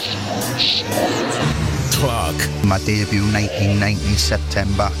Clark. My debut 1990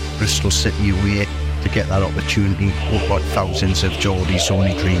 September, Bristol City away, to get that opportunity, what thousands of Geordies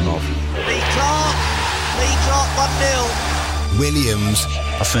only dream of. Lee Clark 1-0. Williams.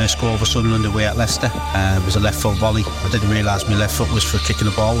 My first goal for Sunderland away at Leicester was a left foot volley. I didn't realise my left foot was for kicking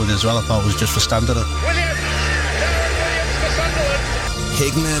the ball with it as well. I thought it was just for standing it. Williams for Sunderland.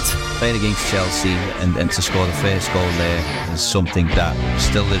 Hignett. Playing against Chelsea and to score the first goal there is something that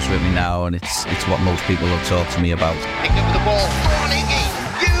still lives with me now, and it's what most people will talk to me about. Hignett with the ball. Go on, Iggy.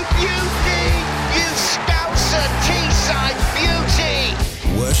 You beauty. You Scouser Teesside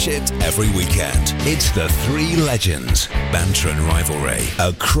beauty. Worshipped every weekend. It's the three legends. Banter and rivalry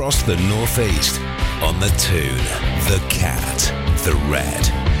across the northeast. On the Toon, the Cat, the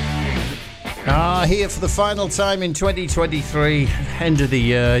Red. Here for the final time in 2023, end of the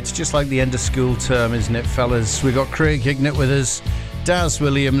year. It's just like the end of school term, isn't it, fellas? We've got Craig Hignett with us, Daz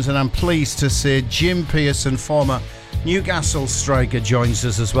Williams, and I'm pleased to say Jim Pearson, former Newcastle striker, joins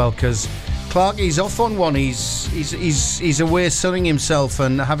us as well, because Clarkie's off on one. He's away sunning himself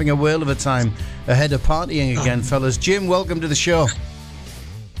and having a whale of a time ahead of partying again, fellas. Jim, welcome to the show.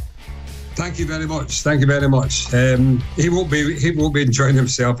 Thank you very much. Thank you very much. He won't be enjoying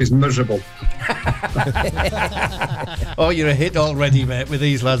himself. He's miserable. Oh, you're a hit already, mate, with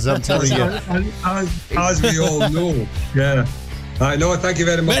these lads, I'm telling you. As we all know. Yeah. I know. Thank you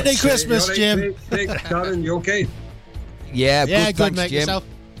very much. Merry Christmas, right, Jim. Karen, you okay? Yeah, good, thanks, mate. Jim. Yourself?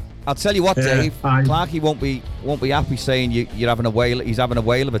 I'll tell you what, Dave. Aye. Clarkie won't be happy saying you're having a whale. He's having a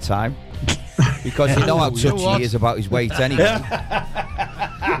whale of a time because you know how touchy he is about his weight anyway.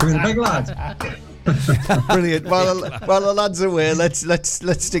 You're a big lad. Brilliant. While the lads are away, let's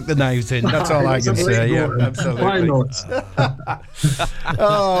stick the knives in. That's all I can say. Yeah, absolutely. Why not?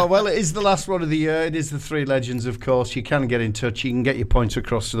 Oh, well, it is the last one of the year. It is the three legends, of course. You can get in touch. You can get your points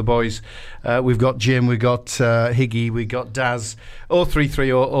across to the boys. We've got Jim, we've got Higgy, we've got Daz.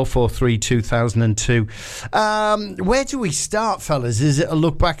 033 or 043 2002. Where do we start, fellas? Is it a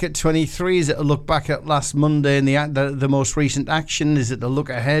look back at 23? Is it a look back at last Monday and the most recent action? Is it a look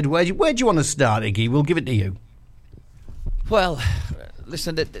ahead? Where do you want to start, Iggy? We'll give it to you. Well,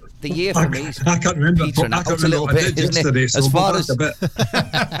 listen, the year for me is I can't remember. petering out a little bit, isn't it? As far as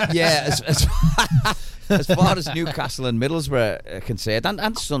yeah, as far as Newcastle and Middlesbrough are concerned,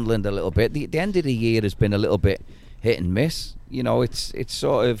 and Sunderland a little bit, the end of the year has been a little bit hit and miss. You know, it's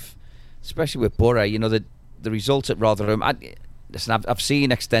sort of, especially with Boro, you know, the results at Rotherham. Listen, I've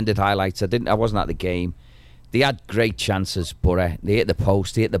seen extended highlights. I wasn't at the game. They had great chances, Boro. They hit the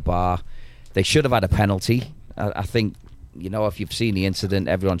post, they hit the bar. They should have had a penalty. I think, you know, if you've seen the incident,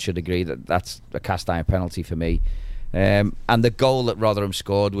 everyone should agree that that's a cast iron penalty for me. And the goal that Rotherham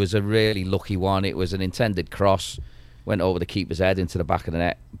scored was a really lucky one. It was an intended cross, went over the keeper's head into the back of the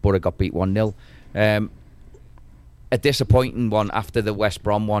net. Boro got beat 1-0. A disappointing one after the West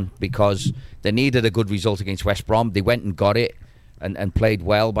Brom one, because they needed a good result against West Brom. They went and got it and played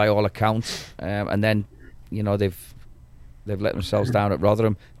well by all accounts. And then, you know, they've let themselves down at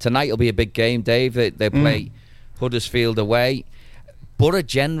Rotherham. Tonight will be a big game, Dave. They play Huddersfield away. Boro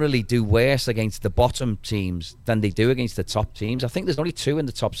generally do worse against the bottom teams than they do against the top teams. I think there's only 2 in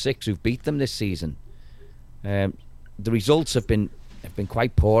the top 6 who've beat them this season. The results have been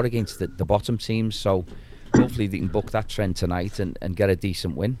quite poor against the bottom teams, so hopefully they can book that trend tonight and get a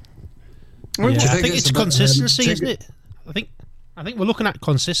decent win. Yeah, I think it's consistency, isn't it? I think we're looking at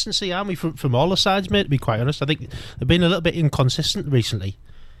consistency, aren't we, from all the sides, mate, to be quite honest. I think they've been a little bit inconsistent recently.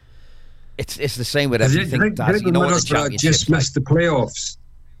 It's the same with everything, Daz. You know what the championship just missed the playoffs.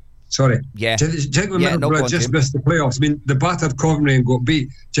 Sorry. Yeah. Do you think Middlesbrough just missed the playoffs? I mean, they battered Coventry and got beat.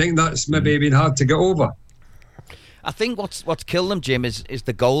 Do you think that's maybe been hard to get over? I think what's killed them, Jim, is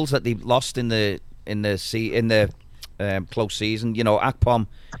the goals that they lost in the close season. You know, Akpom,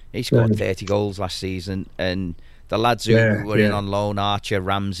 he scored 30 goals last season, and the lads who were in on loan, Archer,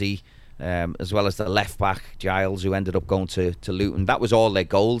 Ramsey, as well as the left back Giles, who ended up going to Luton. That was all their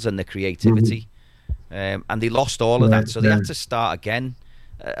goals and their creativity, and they lost all of that, so they had to start again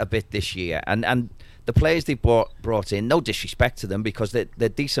a bit this year. And the players they brought in, no disrespect to them, because they're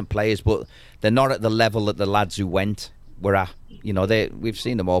decent players, but they're not at the level that the lads who were at. You know, we've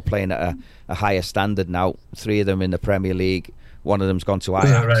seen them all playing at a higher standard now. 3 of them in the Premier League. One of them's gone to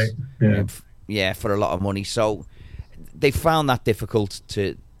Ajax. For a lot of money. So they found that difficult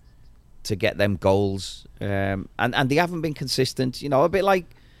to get them goals, and they haven't been consistent. You know, a bit like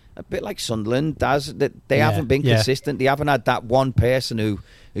Sunderland does. They haven't been consistent. They haven't had that one person who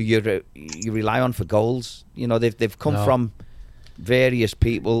you rely on for goals. You know, they've come from various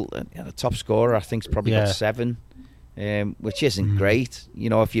people. The top scorer, I think, has probably got 7. which isn't great. You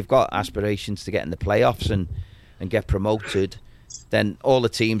know, if you've got aspirations to get in the playoffs and get promoted, then all the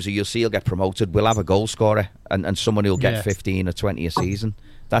teams who you'll see will get promoted will have a goal scorer and someone who'll get 15 or 20 a season.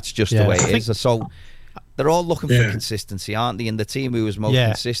 That's just the way it is. So they're all looking for consistency, aren't they? And the team who is most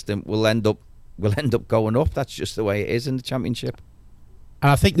consistent will end up going up. That's just the way it is in the Championship. And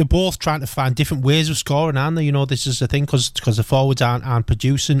I think they're both trying to find different ways of scoring, aren't they? You know, this is the thing, because the forwards aren't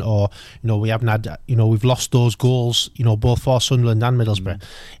producing, or, you know, we haven't had, you know, we've lost those goals, you know, both for Sunderland and Middlesbrough.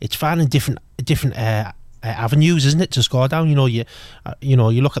 It's finding different avenues, isn't it, to score down? You know, you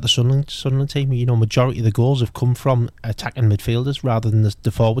look at the Sunderland team. You know, majority of the goals have come from attacking midfielders rather than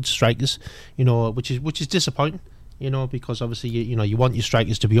the forward strikers. You know, which is disappointing. You know, because obviously you want your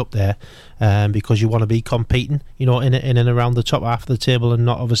strikers to be up there, because you want to be competing, you know, in and around the top half of the table, and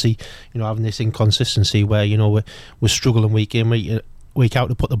not obviously, you know, having this inconsistency where, you know, we're struggling week in week out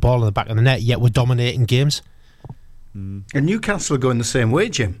to put the ball in the back of the net, yet we're dominating games. And Newcastle are going the same way,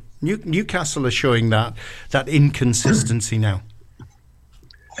 Jim. Newcastle are showing that inconsistency now.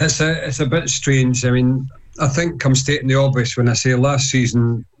 It's a bit strange. I mean, I think I'm stating the obvious when I say last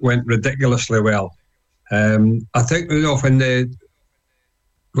season went ridiculously well. I think, you know,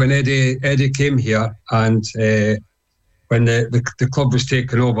 when Eddie came here and when the club was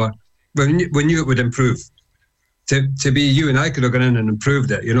taken over, we knew it would improve. To be you and I could have gone in and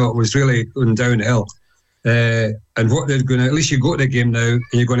improved it. You know, it was really going downhill. And what they're going to, at least you go to the game now and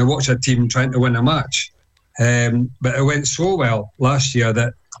you're going to watch a team trying to win a match. But it went so well last year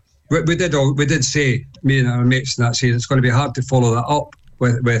that we did say, me and our mates and that, say it's going to be hard to follow that up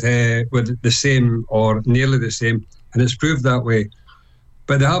with the same or nearly the same, and it's proved that way.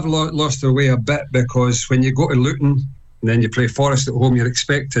 But they have lost their way a bit, because when you go to Luton and then you play Forest at home, you're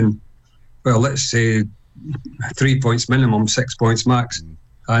expecting, well, let's say 3 points minimum, 6 points max,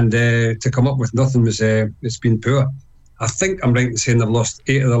 and to come up with nothing was it's been poor. I think I'm right in saying they've lost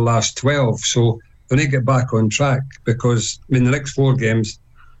 8 of the last 12, so they need to get back on track, because I mean the next 4 games,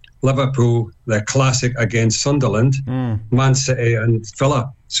 Liverpool, the classic against Sunderland, Man City and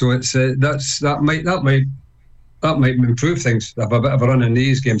Villa. So it's that might improve things. They have a bit of a run in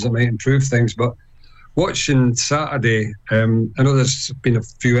these games, that might improve things. But watching Saturday, I know there's been a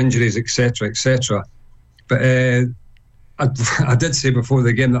few injuries, etc. But I did say before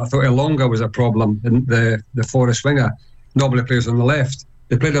the game that I thought Elonga was a problem, in the Forest winger. Normally plays on the left.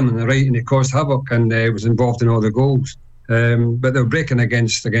 They played him on the right and he caused havoc and was involved in all the goals. But they're breaking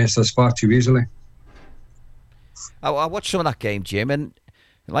against us far too easily. I watched some of that game, Jim, and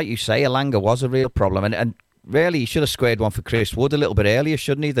like you say, Elanga was a real problem, and really he should have squared one for Chris Wood a little bit earlier,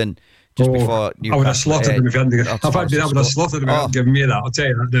 shouldn't he? Than just before Newcastle. I would have slaughtered him if he hadn't. I would have slaughtered him if he hadn't given me that. I'll tell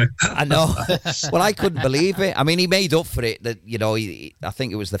you that now. I know. Well, I couldn't believe it. I mean, he made up for it. That, you know, I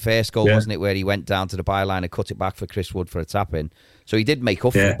think it was the first goal, wasn't it, where he went down to the byline and cut it back for Chris Wood for a tap in. So he did make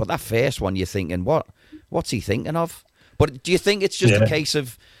up for it. But that first one, you're thinking, what's he thinking of? But do you think it's just a case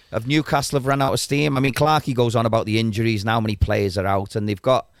of Newcastle have run out of steam? I mean, Clarkey goes on about the injuries and how many players are out, and they've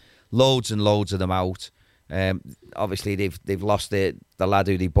got loads and loads of them out. Obviously, they've lost the lad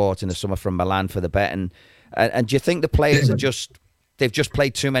who they bought in the summer from Milan for the bet, and do you think the players they've just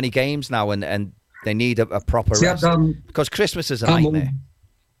played too many games now, and they need a proper rest? Because Christmas is a nightmare.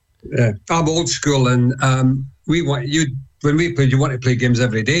 I'm old school, and when we played, you want to play games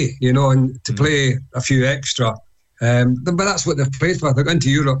every day, you know, and to play a few extra. But that's what they've played for. They've gone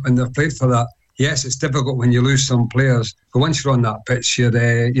to Europe and they've played for that. Yes, it's difficult when you lose some players, but once you're on that pitch, you'd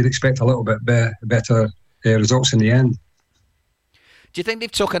expect a little bit better results in the end. Do you think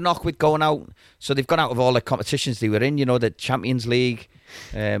they've took a knock with going out? So they've gone out of all the competitions they were in, you know, the Champions League.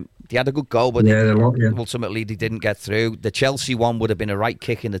 They had a good goal, but ultimately they didn't get through. The Chelsea one would have been a right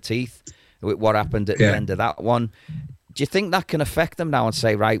kick in the teeth with what happened at the end of that one. Do you think that can affect them now and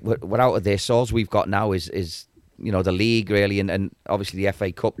say, right, we're out of this, all we've got now is you know, the league really, and obviously the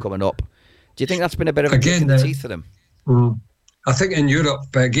FA Cup coming up. Do you think that's been a bit of a kick in the teeth for them? I think in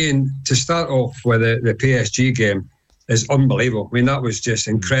Europe, again, to start off with the PSG game is unbelievable. I mean, that was just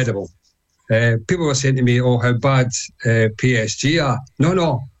incredible. People were saying to me, how bad PSG are.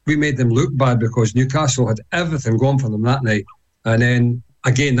 No, we made them look bad because Newcastle had everything going for them that night. And then,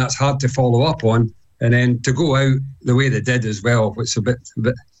 again, that's hard to follow up on. And then to go out the way they did as well, which is a bit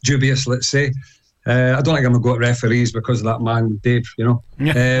dubious, let's say. I don't think I'm going to go at referees because of that man, Dave, you know.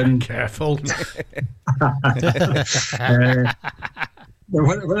 Careful. When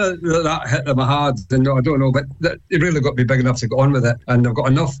that hit them hard, and I don't know, but it really got to be big enough to get on with it. And they've got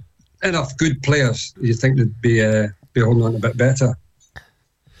enough good players, you think they'd be holding on a bit better.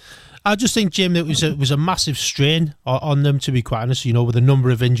 I just think, Jim, it was a massive strain on them, to be quite honest, you know, with the number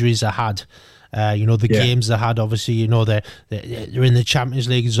of injuries they had. The games they had, obviously, they're in the Champions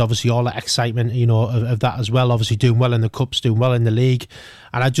League. There's obviously all that excitement, of that as well. Obviously doing well in the Cups, doing well in the league.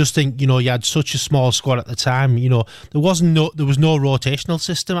 And I just think, you had such a small squad at the time. There was no rotational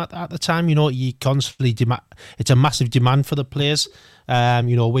system at the time. You constantly it's a massive demand for the players.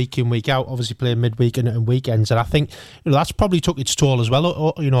 Week in, week out, obviously playing midweek and weekends. And I think that's probably took its toll as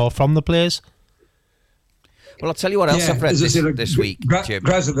well, from the players. Well, I'll tell you what else I've read this week, Jim.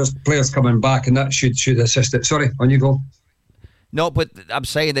 Gradually, there's players coming back, and that should assist it. Sorry, on you go. No, but I'm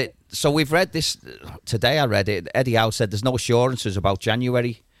saying that. So we've read this today. I read it. Eddie Howe said there's no assurances about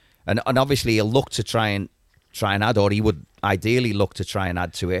January, and obviously he'll look to try and add, or he would ideally look to try and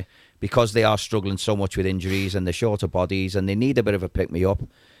add to it, because they are struggling so much with injuries and the shorter bodies, and they need a bit of a pick me up.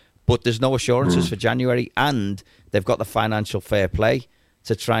 But there's no assurances for January, and they've got the financial fair play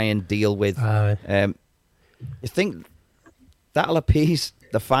to try and deal with. You think that'll appease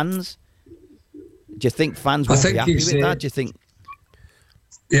the fans? Do you think fans will be happy with that? Do you think?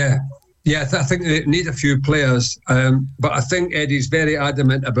 Yeah, I think they need a few players, but I think Eddie's very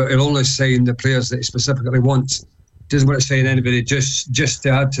adamant about he'll only sign the players that he specifically wants. Doesn't want to sign anybody just to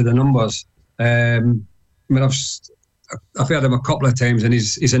add to the numbers. I've heard him a couple of times, and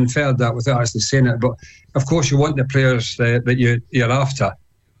he's inferred that without actually saying it. But of course, you want the players that you're after.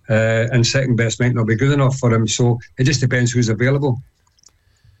 And second best might not be good enough for him, so it just depends who's available.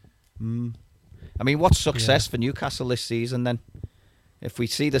 I mean, what's success for Newcastle this season then? If we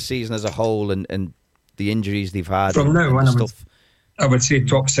see the season as a whole and the injuries they've had from now on, I would say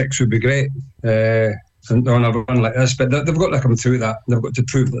top 6 would be great on a run like this, but they've got to come through that. They've got to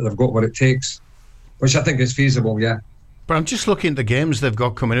prove that they've got what it takes, which I think is feasible. Yeah, but I'm just looking at the games they've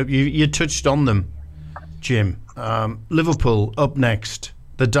got coming up. You touched on them, Jim. Liverpool up next.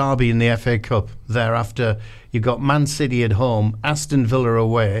 The derby in the FA Cup. Thereafter, you've got Man City at home, Aston Villa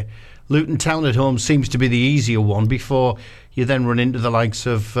away. Luton Town at home seems to be the easier one before you then run into the likes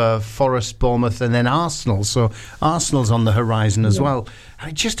of Forest, Bournemouth, and then Arsenal. So Arsenal's on the horizon as well.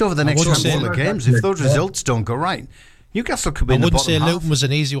 Just over the next couple of games, if those results don't go right, Newcastle could be in the bottom half. I wouldn't say Luton was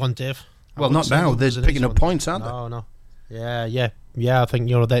an easy one, Dave. Well, not now. They're picking up points, aren't they? No. Yeah, I think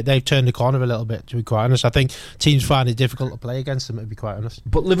they've turned the corner a little bit, to be quite honest. I think teams find it difficult to play against them, to be quite honest.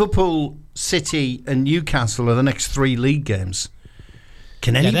 But Liverpool, City and Newcastle are the next 3 league games.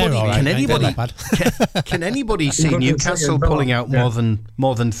 Can anybody see Newcastle pulling out more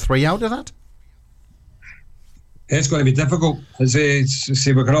than 3 out of that? It's going to be difficult. We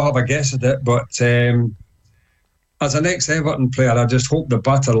can all have a guess at it, but as an ex-Everton player, I just hope they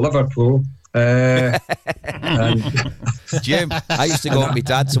batter Liverpool. Jim, I used to go with my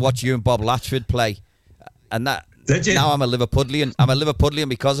dad to watch you and Bob Latchford play, and that. Did you? Now I'm a Liverpudlian. I'm a Liverpudlian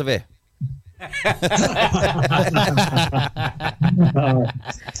because of it.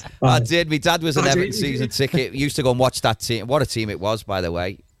 I did. My dad was an Everton season ticket. Used to go and watch that team. What a team it was, by the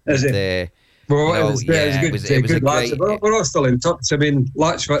way. Is it? It was good lads. We're all still in touch. I mean,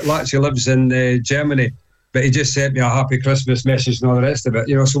 Latchy lives in Germany. But he just sent me a happy Christmas message and all the rest of it,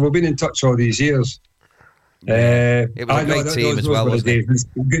 So we've been in touch all these years. It was a great team as well, wasn't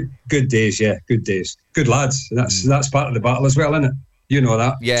it? Good days, yeah, good days. Good lads. And that's part of the battle as well, isn't it? You know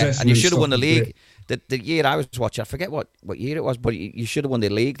that. Yeah, and you should have won the league. The year I was watching, I forget what year it was, but you should have won the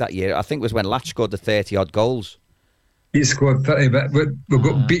league that year. I think it was when Latch scored the 30-odd goals. He scored 30, but we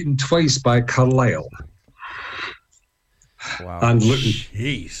got beaten twice by Carlisle. Wow. And Luton.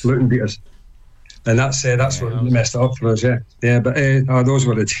 Jeez. Luton beat us. And that's what messed it up for us, yeah. But those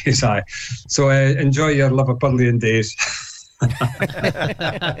were the days, aye. So enjoy your Liverpudlian days.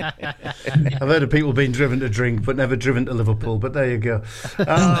 I've heard of people being driven to drink, but never driven to Liverpool. But there you go.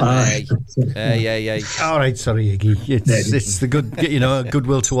 Yeah. All right, sorry, Iggy. It's the good,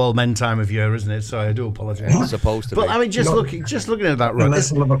 goodwill to all men time of year, isn't it? So I do apologise. It's supposed to be. But I mean, just looking at that run.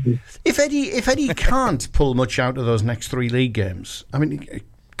 If Eddie can't pull much out of those next 3 league games, I mean,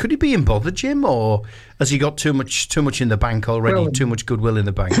 could he be in bother, Jim, or has he got too much in the bank already? Too much goodwill in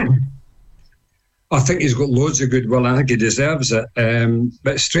the bank? I think he's got loads of goodwill. I think he deserves it.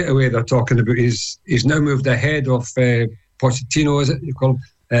 But straight away they're talking about he's now moved ahead of Pochettino, is it you call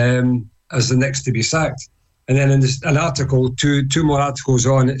him, as the next to be sacked. And then in an article, two more articles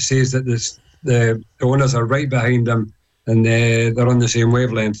on, it says that the owners are right behind him and they're on the same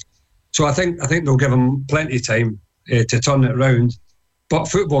wavelength. So I think they'll give him plenty of time to turn it around. But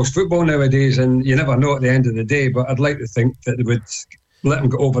football's football nowadays, and you never know at the end of the day. But I'd like to think that they would let him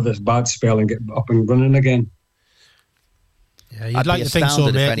get over this bad spell and get up and running again. Yeah, you'd like to think so,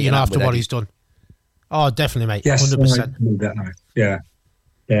 mate, after what he's done. Oh, definitely, mate. Yes, 100%. Yeah.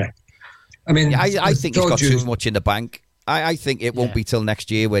 I mean, I think he's got too much in the bank. I think it won't be till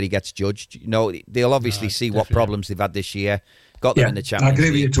next year where he gets judged. You know, they'll obviously see what problems they've had this year. Got them in the Champions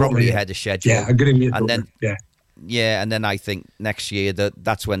League, probably ahead of schedule. Yeah, I agree with you. And then, and then I think next year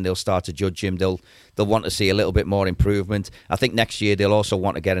that's when they'll start to judge him. They'll want to see a little bit more improvement. I think next year they'll also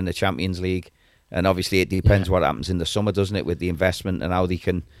want to get in the Champions League, and obviously it depends what happens in the summer, doesn't it, with the investment and how they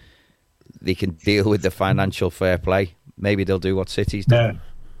can deal with the financial fair play. Maybe they'll do what City's done.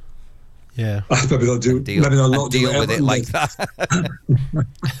 Yeah. Maybe they'll do. Maybe they'll not deal with it like that.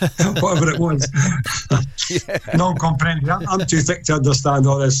 Whatever it was. Non-comprehending. I'm too thick to understand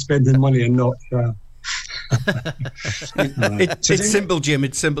all this spending money and not. It's simple, Jim.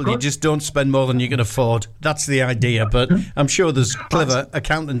 It's simple. You just don't spend more than you can afford. That's the idea. But I'm sure there's clever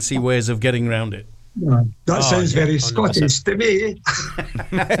accountancy ways of getting around it. That sounds very 100%. Scottish to me.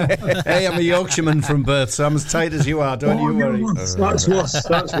 Hey, I'm a Yorkshireman from birth, so I'm as tight as you are. Don't you worry. That's worse.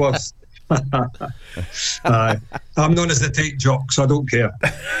 That's worse. I'm known as the tight jock, so I don't care.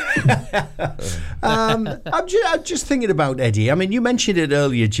 I'm just thinking about Eddie. I mean, you mentioned it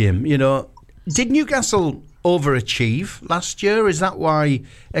earlier, Jim. You know, did Newcastle overachieve last year? Is that why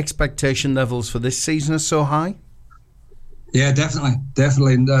expectation levels for this season are so high? Yeah, definitely.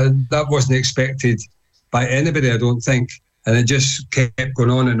 That wasn't expected by anybody, I don't think. And it just kept going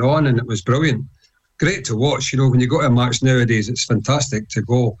on, and it was brilliant. Great to watch. You know, when you go to a match nowadays, it's fantastic to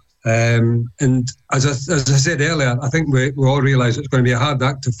go. And as I said earlier, I think we all realise it's going to be a hard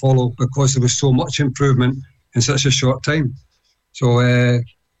act to follow because there was so much improvement in such a short time. So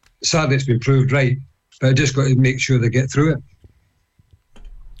sadly it's been proved right, but I just got to make sure they get through it.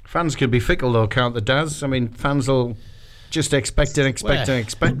 Fans could be fickle though, can't they, Daz? I mean, fans will just expect, won't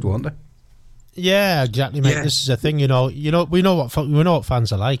they? Yeah, exactly, mate. Yeah. This is a thing, we know what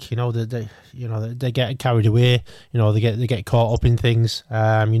fans are like. You know, they get carried away. You know, they get caught up in things.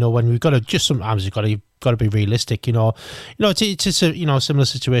 When we've got to sometimes you've got to be realistic. It's a similar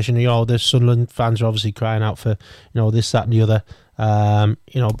situation. The Sunderland fans are obviously crying out for this, that, and the other.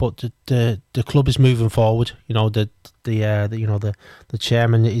 But the club is moving forward. The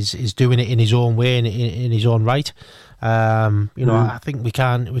chairman is doing it in his own way, in his own right. I think we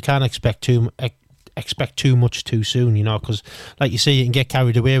can't expect too much too soon, because like you say, you can get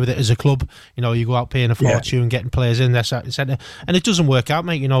carried away with it as a club. You go out paying a fortune, getting players in there, and it doesn't work out,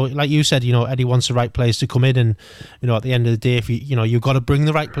 mate. Like you said, Eddie wants the right players to come in, and at the end of the day, if you've got to bring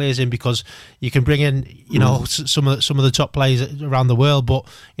the right players in, because you can bring in some of the top players around the world, but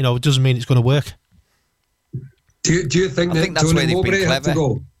it doesn't mean it's going to work. Do you think that Tony Mowbray had to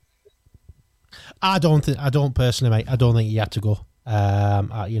go? I don't personally, mate. I don't think he had to go. He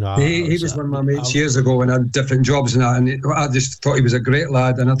was one of my mates years ago and had different jobs and that, and I just thought he was a great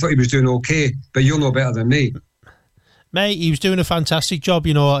lad, and I thought he was doing okay. But you'll know better than me, mate. He was doing a fantastic job.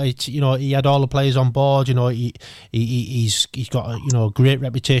 He had all the players on board. He's got a great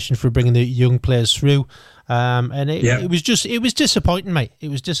reputation for bringing the young players through. It was disappointing, mate. It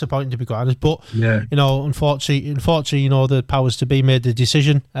was disappointing, to be quite honest. But unfortunately, the powers to be made the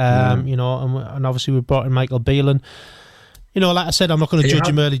decision. And obviously we brought in Michael Beelan. Like I said, I'm not going to judge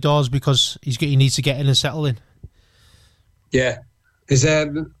him early doors because he needs to get in and settle in. Yeah, because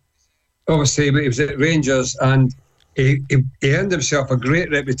obviously he was at Rangers and he earned himself a great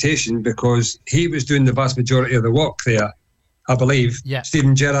reputation because he was doing the vast majority of the work there, I believe. Yeah.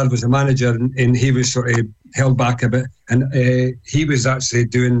 Stephen Gerrard was the manager and he was sort of held back a bit, and he was actually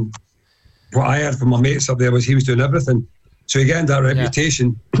doing what I heard from my mates up there was he was doing everything. So he gained that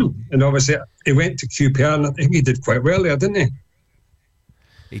reputation, and obviously he went to QPR, and I think he did quite well there, didn't he?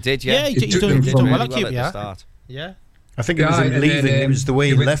 He did, yeah. He did well at QPR. Yeah. I think it was him leaving. It was the way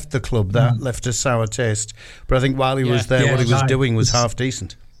he left the club that left a sour taste. But I think while he was there, what he was doing was half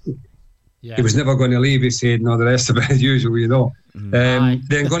decent. Yeah. He was never going to leave, he said, the rest of it as usual, Then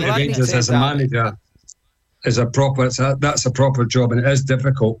going to Rangers as a manager is that's a proper job, and it is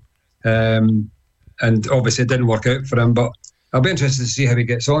difficult. And obviously it didn't work out for him, but I'll be interested to see how he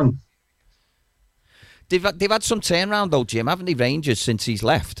gets on. They've had some turnaround though, Jim, haven't they, Rangers, since he's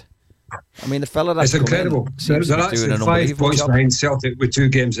left? I mean, the fella that's it's incredible. They're actually 5 points behind Celtic with 2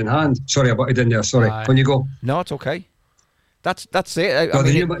 games in hand. Sorry, I butted in there. Sorry. Can you go? No, it's okay. That's it. I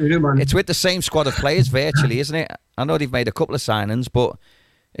mean, it's with the same squad of players virtually, isn't it? I know they've made a couple of signings, but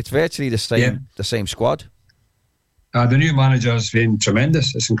it's virtually the same squad. The new manager has been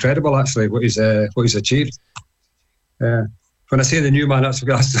tremendous. It's incredible, actually, what he's achieved. When I say the new man, that's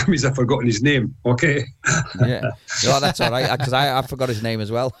that means I've forgotten his name. Okay. Yeah. No, that's all right, because I forgot his name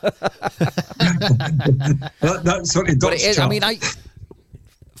as well. That's sort of but it is, I mean,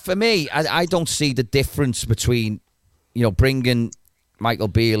 for me, I don't see the difference between bringing Michael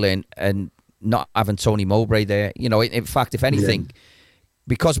Beale in and not having Tony Mowbray there. You know, in fact, if anything,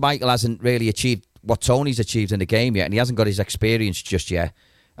 because Michael hasn't really achieved what Tony's achieved in the game yet, and he hasn't got his experience just yet,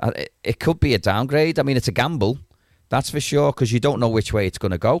 it could be a downgrade. I mean, it's a gamble, that's for sure, because you don't know which way it's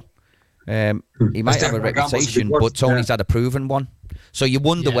going to go. He might have a reputation, but Tony's had a proven one. So you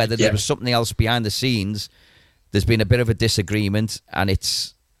wonder whether there was something else behind the scenes. There's been a bit of a disagreement, and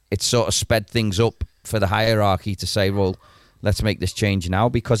it's sort of sped things up for the hierarchy to say, well, let's make this change now,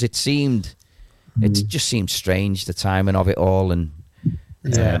 because it just seemed strange, the timing of it all, and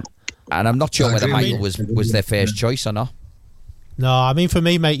I'm not sure whether Michael was their first choice or not. No, I mean, for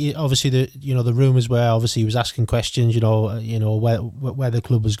me, mate, obviously the rumours were obviously he was asking questions, where the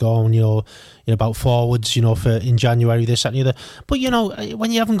club was going, about forwards, for in January, this, that, and the other. But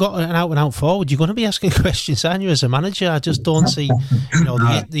when you haven't got an out and out forward, you're going to be asking questions, aren't you, as a manager? I just don't see,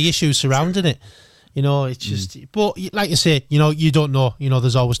 the issues surrounding it. It's just, but like you say, you don't know.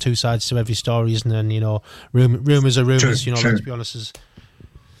 There's always two sides to every story, isn't there? And rumours are rumours. True. Let's be honest.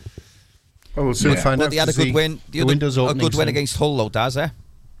 Well, we'll soon find out. They had a good win. A good win against Hull, though, Daz, eh?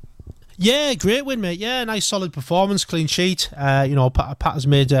 Yeah, great win, mate. Yeah, nice solid performance, clean sheet. Pat has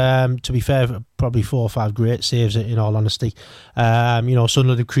made, to be fair, probably 4 or 5 great saves, in all honesty.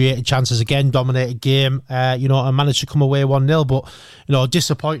 Sunderland have created chances again, dominated game, and managed to come away 1-0. But,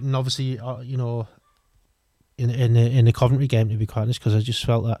 disappointing, obviously, in the Coventry game, to be quite honest, because I just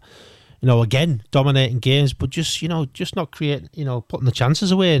felt that, again, dominating games, but just not creating, putting the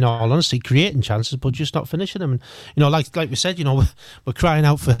chances away, in all honesty, creating chances, but just not finishing them. And, like we said, we're crying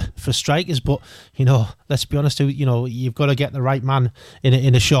out for strikers, but, let's be honest, you've got to get the right man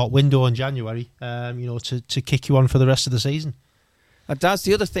in a short window in January, to kick you on for the rest of the season. And Daz,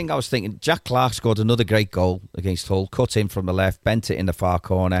 the other thing I was thinking, Jack Clark scored another great goal against Hull, cut in from the left, bent it in the far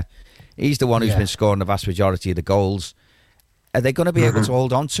corner. He's the one who's been scoring the vast majority of the goals. Are they going to be able to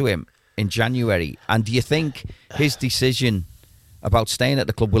hold on to him in January? And do you think his decision about staying at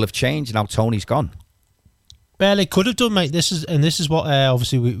the club will have changed now Tony's gone? Well, it could have done, mate. This is what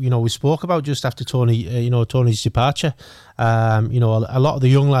obviously we spoke about just after Tony's departure. A lot of the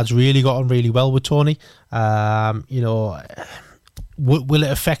young lads really got on really well with Tony. Will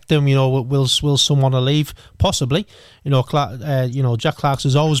it affect them? Will someone leave? Possibly. Jack Clark's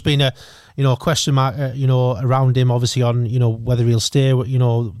has always been a question mark, around him, obviously, on, whether he'll stay,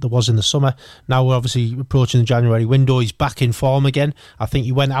 there was in the summer. Now we're obviously approaching the January window. He's back in form again. I think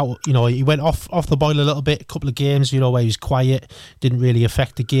he went out, he went off the boil a little bit, a couple of games, where he was quiet, didn't really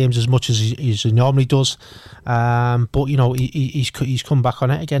affect the games as much as he normally does. But, he's come back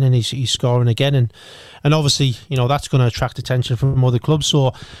on it again, and he's scoring again. And obviously, that's going to attract attention from other clubs.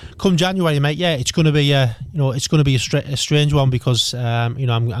 So come January, mate, it's going to be, it's going to be a strange one, because,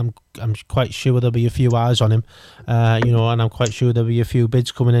 I'm quite sure there'll be a few eyes on him, and I'm quite sure there'll be a few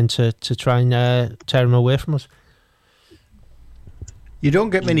bids coming in to try and tear him away from us. You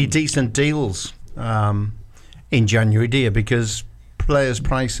don't get many decent deals in January, do you? Because players'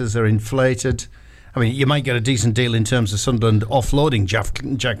 prices are inflated. I mean, you might get a decent deal in terms of Sunderland offloading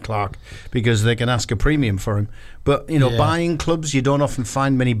Jack Clark, because they can ask a premium for him. But, buying clubs, you don't often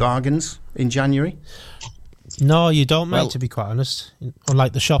find many bargains in January. No, you don't, mate, to be quite honest.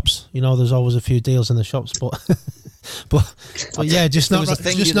 Unlike the shops, there's always a few deals in the shops, but yeah, just not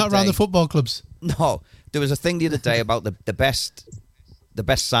around the football clubs. No, there was a thing the other day about the best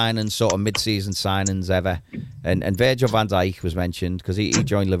signings, sort of mid-season signings ever, and Virgil van Dijk was mentioned because he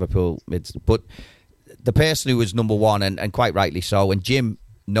joined Liverpool but the person who was number one, and quite rightly so, and Jim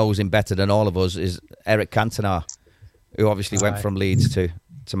knows him better than all of us, is Eric Cantona, who obviously went from Leeds to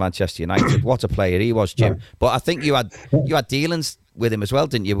Manchester United. What a player he was, Jim. But I think you had dealings with him as well,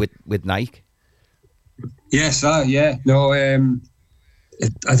 didn't you, with Nike? Yes, yeah. No, I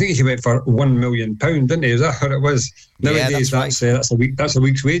think he went for £1 million, didn't he? Is that what it was? Nowadays, that's a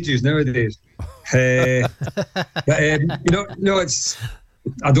week's wages nowadays. It's,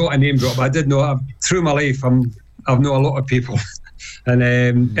 I don't want to name drop, but I did know, through my life, I've known a lot of people, and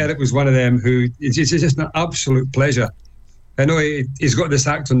Eric was one of them who, it's just an absolute pleasure. I know he's got this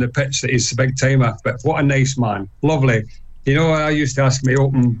act on the pitch that he's a big timer, but what a nice man, lovely. I used to ask him to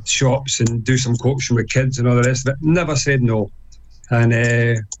open shops and do some coaching with kids and all the rest of it. Never said no, and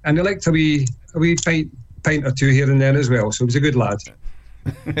he liked a wee pint or two here and there as well. So he was a good lad.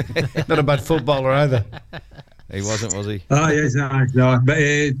 Not a bad footballer either. He wasn't, was he? Yes, no, but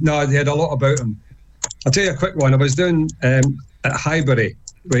no, he had a lot about him. I'll tell you a quick one. I was doing at Highbury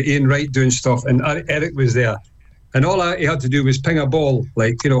with Ian Wright doing stuff, and Eric was there. And all he had to do was ping a ball,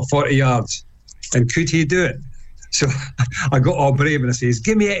 40 yards. And could he do it? So I got all brave and I says,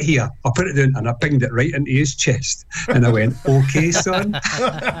 give me it here. I put it down and I pinged it right into his chest. And I went, okay, son.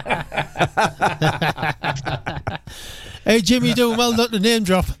 Hey, Jim, you're doing well not to name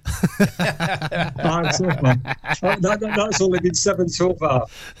drop. That's only been 7 so far.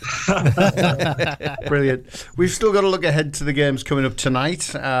 Brilliant. We've still got to look ahead to the games coming up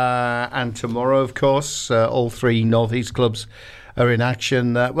tonight and tomorrow, of course. All 3 North East clubs are in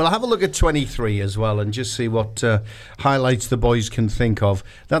action. We'll have a look at 23 as well and just see what highlights the boys can think of.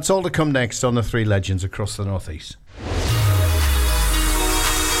 That's all to come next on the 3 Legends across the North East.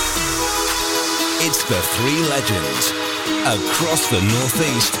 It's the 3 Legends across the North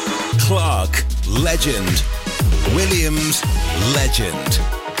East. Clark, legend. Williams, legend.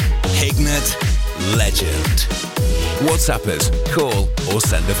 Hignett, legend. WhatsApp us, call or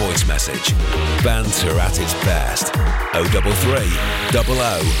send a voice message. Banter at its best. 033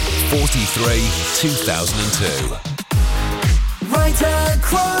 00 43 2002. Right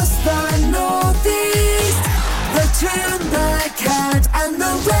across the North East, the Tune, the Cat and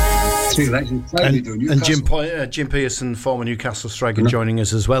the Red. 3 Legends. And Jim Pearson, former Newcastle striker, joining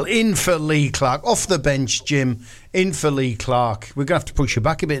us as well. In for Lee Clark. Off the bench, Jim. In for Lee Clark. We're going to have to push you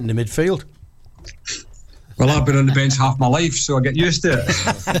back a bit in the midfield. Well, I've been on the bench half my life, so I get used to it.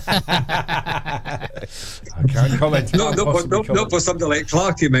 I can't comment. Not for somebody like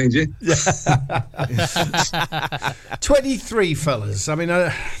Clarky, mind you. 23, fellas. I mean,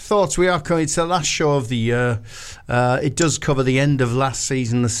 thoughts, we are coming. It's the last show of the year. It does cover the end of last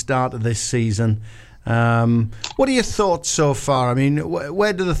season, the start of this season. What are your thoughts so far? I mean,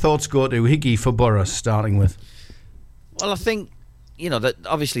 where do the thoughts go to? Higgy for Boro, starting with. Well, I think, that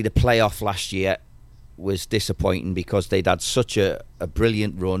obviously the playoff last year was disappointing because they'd had such a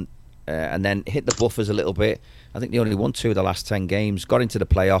brilliant run and then hit the buffers a little bit. I think they only won 2 of the last 10 games, got into the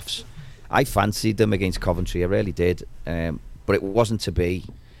playoffs. I fancied them against Coventry, I really did, but it wasn't to be,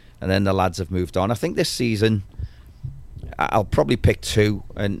 and then the lads have moved on. I think this season I'll probably pick 2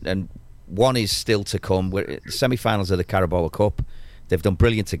 and one is still to come. We're at the semi-finals of the Carabao Cup. They've done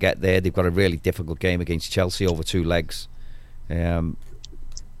brilliant to get there. They've got a really difficult game against Chelsea over 2 legs. Listen,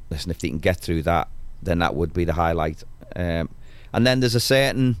 if they can get through that, then that would be the highlight. And then there's a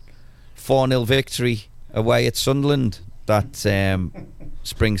certain 4-0 victory away at Sunderland that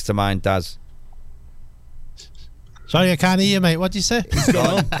springs to mind, Daz. Sorry, I can't hear you, mate. What did you say? He's gone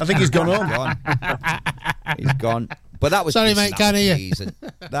home. I think he's gone home. He's gone. But that was sorry, mate, can't hear you.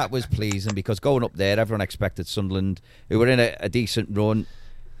 That was pleasing because going up there, everyone expected Sunderland, who were in a decent run,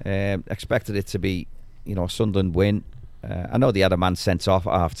 expected it to be, a Sunderland win. I know they had a man sent off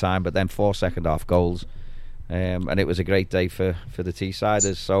at half time, but then 4 second half goals, and it was a great day for the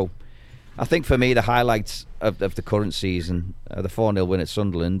Teessiders. So I think for me the highlights of the current season are the 4-0 win at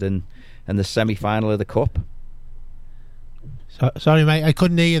Sunderland and the semi-final of the Cup. Sorry, mate, I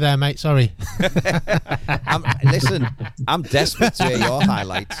couldn't hear you there, mate. Sorry. Listen, I'm desperate to hear your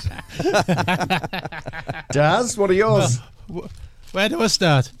highlights. Daz, what are yours? Where do I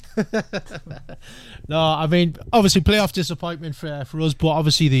start? No, I mean, obviously playoff disappointment for us, but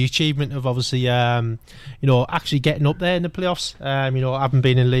obviously the achievement of actually getting up there in the playoffs. I haven't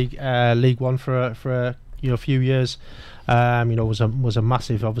been in League One for a few years. Was a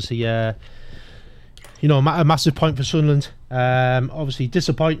massive, obviously, a massive point for Sunderland. Obviously,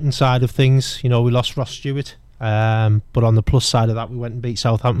 disappointing side of things. We lost Ross Stewart. But on the plus side of that, we went and beat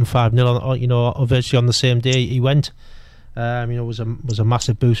Southampton 5-0. Virtually on the same day he went. Was a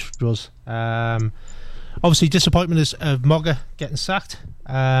massive boost for us. Obviously, disappointment of Mogga getting sacked.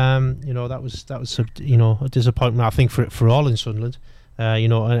 That was a disappointment, I think, for all in Sunderland.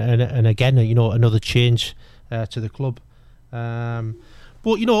 And again, another change to the club. But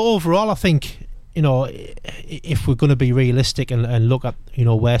overall, I think if we're going to be realistic and look at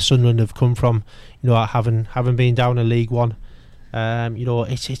where Sunderland have come from, having been down in League One.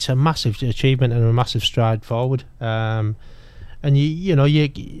 It's a massive achievement and a massive stride forward. And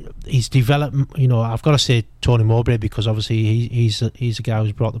he's developed. I've got to say Tony Mowbray, because obviously he's the guy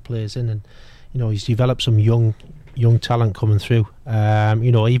who's brought the players in, and he's developed some young talent coming through.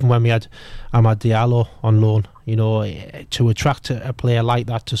 Even when we had Amad Diallo on loan, to attract a player like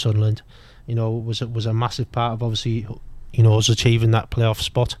that to Sunderland, was a massive part of obviously us achieving that playoff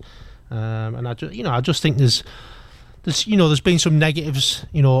spot. And I just think there's been some negatives,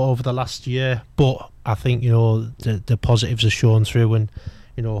 over the last year, but I think the positives are shown through, and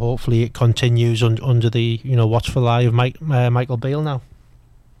hopefully it continues under the watchful eye of Michael Beale now.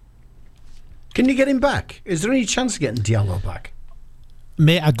 Can you get him back? Is there any chance of getting Diallo back?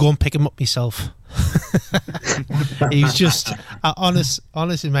 Mate, I'd go and pick him up myself. He's just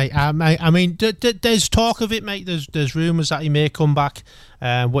honestly, mate. I mean, there's talk of it, mate. There's rumours that he may come back.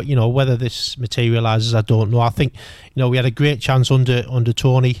 Whether this materialises, I don't know. I think we had a great chance under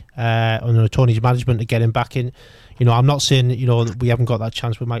Tony, under Tony's management to get him back in. I'm not saying that we haven't got that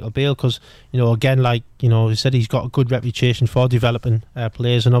chance with Michael Beale, because again, like he said, he's got a good reputation for developing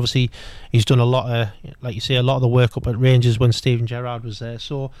players, and obviously he's done a lot of, like you say, a lot of the work up at Rangers when Steven Gerrard was there.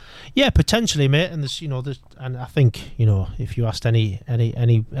 So yeah, potentially, mate. And there's and I think if you asked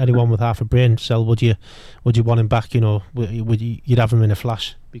anyone with half a brain cell, would you want him back? You'd have him in a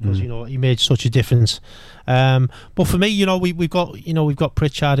flash, because he made such a difference. But for me, we've got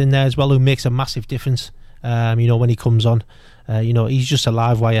Pritchard in there as well, who makes a massive difference. When he comes on, he's just a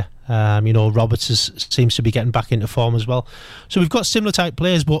live wire. Roberts seems to be getting back into form as well. So we've got similar type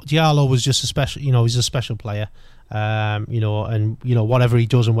players, but Diallo was just a special. He's a special player. And whatever he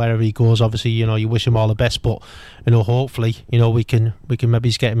does and wherever he goes, obviously, you wish him all the best. But hopefully, we can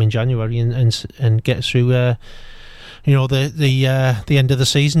maybe get him in January and get through, the end of the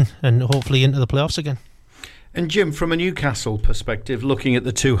season, and hopefully into the playoffs again. And Jim, from a Newcastle perspective, looking at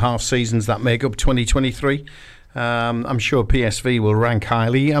the 2 half seasons that make up 2023, I'm sure PSV will rank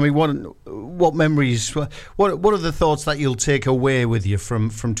highly. I mean, what memories, what are the thoughts that you'll take away with you from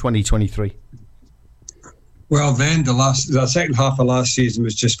 2023? Well, then the second half of last season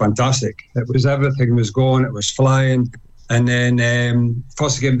was just fantastic. Everything was going, it was flying, and then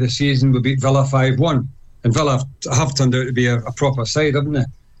first game of the season we beat Villa 5-1, and Villa have turned out to be a proper side, haven't they?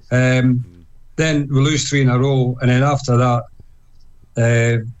 Then we lose 3 in a row, and then after that,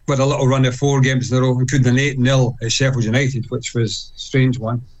 with a little run of 4 games in a row, including an 8-0 at Sheffield United, which was a strange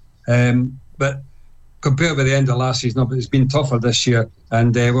one. But compared with the end of last season, it's been tougher this year,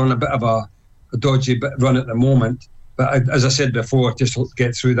 and we're on a bit of a dodgy run at the moment. But as I said before, just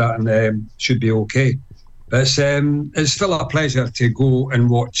get through that and should be okay. But it's still a pleasure to go and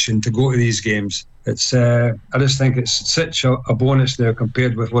watch and to go to these games. I just think it's such a bonus now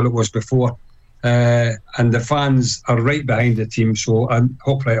compared with what it was before. And the fans are right behind the team, so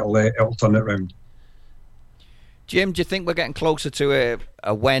hopefully it'll turn it round. Jim, do you think we're getting closer to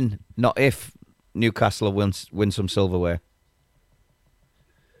a when, not if, Newcastle win some silverware?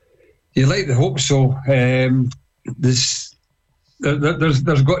 You like to hope so. There's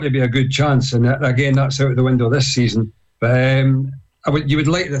got to be a good chance, and again, that's out of the window this season. But you would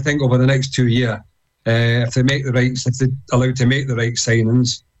like to think over the next 2 years, if they're allowed to make the right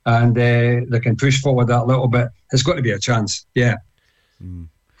signings, and they can push forward that a little bit, there's got to be a chance, yeah. And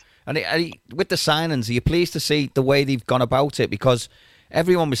with the signings, are you pleased to see the way they've gone about it? Because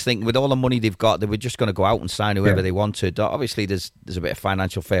everyone was thinking with all the money they've got, they were just going to go out and sign whoever they wanted. Obviously, there's a bit of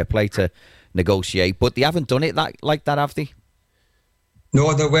financial fair play to negotiate, but they haven't done it like that, have they?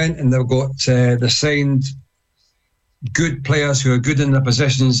 No, they went and they signed good players who are good in their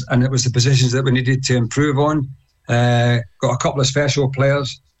positions, and it was the positions that we needed to improve on. Got a couple of special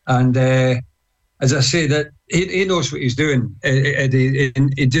players. And as I say, that he knows what he's doing. He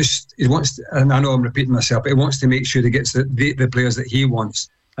wants to, and I know I'm repeating myself, but he wants to make sure he gets the players that he wants.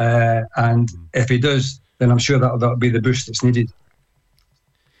 And if he does, then I'm sure that'll be the boost that's needed.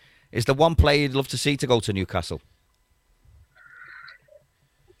 Is there one player you'd love to see to go to Newcastle?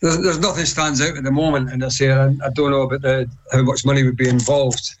 There's nothing stands out at the moment, and I don't know about how much money would be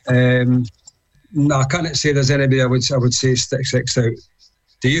involved. No, I can't say there's anybody I would say sticks out.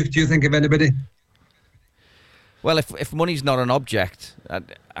 Do you think of anybody? Well, if money's not an object,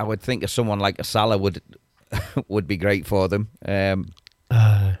 I would think of someone like a Salah would be great for them.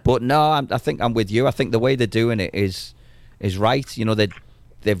 But no, I think I'm with you. I think the way they're doing it is right.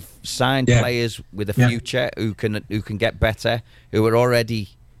 They've signed players with a future who can get better, who are already,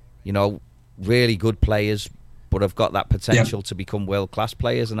 really good players, but have got that potential to become world-class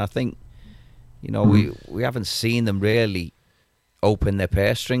players. And I think, we haven't seen them really open their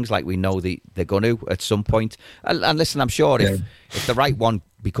purse strings like we know they're going to at some point. And listen, I'm sure if the right one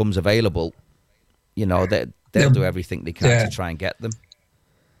becomes available, they'll do everything they can to try and get them.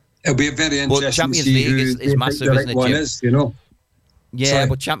 It'll be a very interesting. But Champions League is massive, isn't it, Jim? Yeah, Sorry.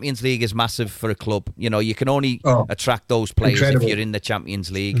 But Champions League is massive for a club. You can only attract those players if you're in the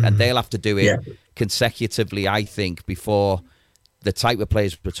Champions League, and they'll have to do it consecutively, I think, before the type of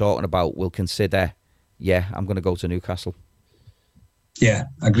players we're talking about will consider, I'm going to go to Newcastle. Yeah,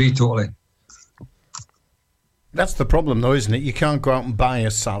 I agree totally. That's the problem, though, isn't it? You can't go out and buy a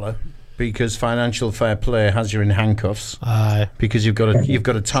Salah because financial fair play has you in handcuffs. Because you've got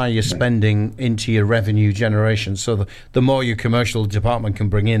to tie your spending into your revenue generation. So the more your commercial department can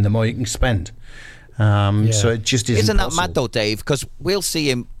bring in, the more you can spend. So it just isn't that mad though, Dave? Because we'll see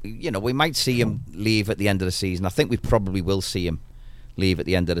him, we might see him leave at the end of the season. I think we probably will see him leave at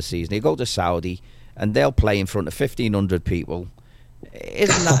the end of the season. He'll go to Saudi and they'll play in front of 1,500 people.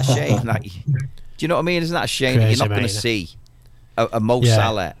 Isn't that a shame? Do you know what I mean? Isn't that a shame that you're not going to see a Mo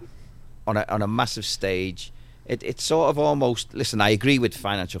Salah on a massive stage? It's sort of almost... Listen, I agree with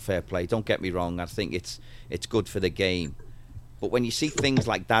financial fair play. Don't get me wrong. I think it's good for the game. But when you see things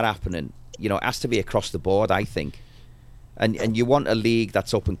like that happening, it has to be across the board, I think. And you want a league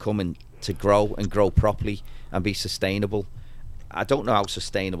that's up and coming to grow and grow properly and be sustainable. I don't know how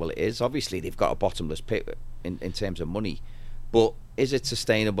sustainable it is. Obviously, they've got a bottomless pit in terms of money. But is it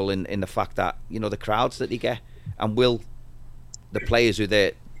sustainable in the fact that, the crowds that they get? And will the players who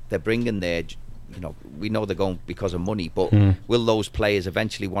they're bringing there... we know they're going because of money, but will those players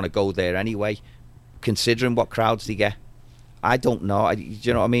eventually want to go there anyway, considering what crowds they get? I don't know. Do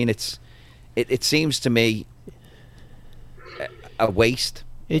you know what I mean? It seems to me a waste.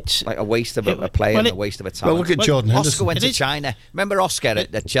 It's like a waste of a player and a waste of a talent. Well, look at Jordan Henderson. Oscar went to China. Remember Oscar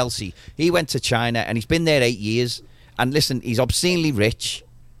at Chelsea? He went to China and he's been there 8 years. And listen, he's obscenely rich,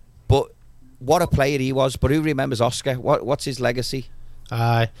 but what a player he was. But who remembers Oscar? What's his legacy?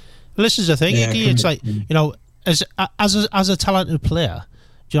 Well, this is the thing, Iggy. It's like, as a talented player,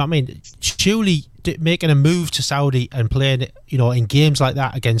 do you know what I mean? Surely making a move to Saudi and playing, in games like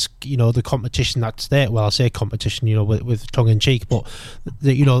that against, the competition that's there. Well, I say competition, with tongue in cheek, but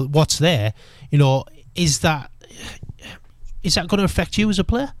what's there, is that going to affect you as a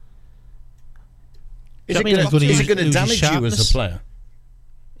player? Is it going to damage you as a player?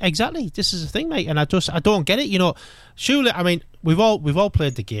 Exactly. This is the thing, mate, and I don't get it. Surely, I mean, we've all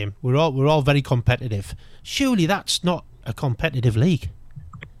played the game. We're all very competitive. Surely that's not a competitive league.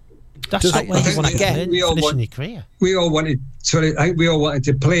 That's not where you want to get finishing your career. We all wanted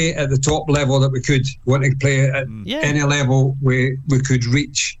to play at the top level that we could. Wanted to play at any level we could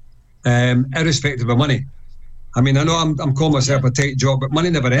reach, irrespective of money. I mean, I know I'm calling myself a tight job, but money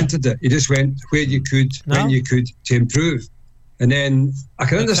never entered it. You just went where you could, when you could, to improve. And then I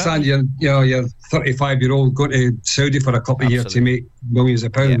can understand you're 35-year-old going to Saudi for a couple of years to make millions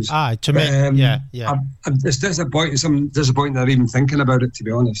of pounds. It's disappointing they're even thinking about it, to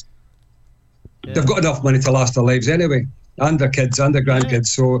be honest. Yeah. They've got enough money to last their lives anyway, and their kids and their grandkids.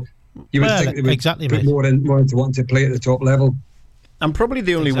 So you would think they would put more into wanting to play at the top level. I'm probably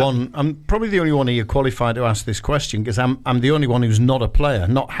the only one. I'm probably the only one here qualified to ask this question because I'm the only one who's not a player,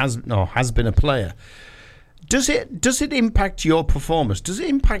 has been a player. Does it impact your performance? Does it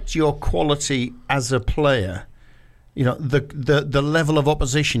impact your quality as a player? The level of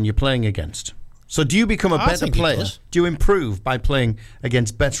opposition you're playing against. So do you become a better player? Do you improve by playing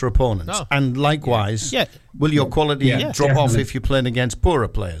against better opponents? No. And likewise, will your quality drop off if you're playing against poorer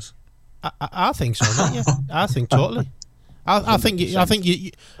players? I think so. I think totally. I think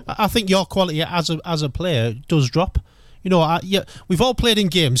your quality as a player does drop. We've all played in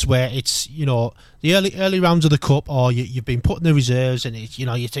games where it's the early rounds of the cup, or you've been put in the reserves, and it's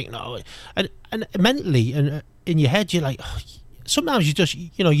you think no, and mentally and in your head you're like. Sometimes you just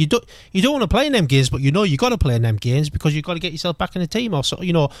you don't want to play in them games, but you got to play in them games because you've got to get yourself back in the team, or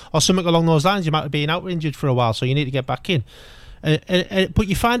or something along those lines. You might have been out injured for a while, so you need to get back in. But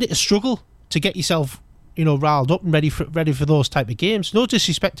you find it a struggle to get yourself riled up and ready for those type of games. No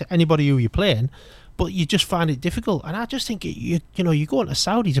disrespect to anybody who you're playing, but you just find it difficult. And I just think you're going to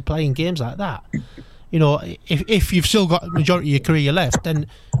Saudi to play in games like that. If you've still got the majority of your career left, then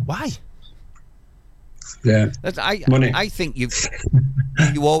why? Yeah, I think you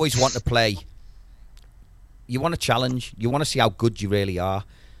always want to play. You want to challenge. You want to see how good you really are.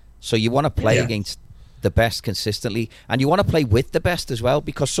 So you want to play against the best consistently, and you want to play with the best as well,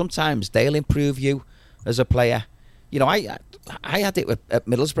 because sometimes they'll improve you as a player. I had it at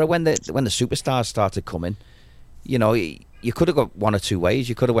Middlesbrough when the superstars started coming. You could have got one or two ways.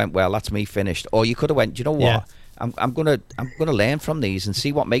 You could have went, well, that's me finished, or you could have went, do you know what? Yeah. I'm gonna learn from these and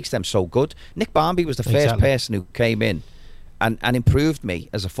see what makes them so good. Nick Barmby was the first person who came in and improved me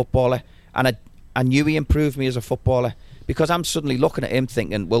as a footballer, and I knew he improved me as a footballer because I'm suddenly looking at him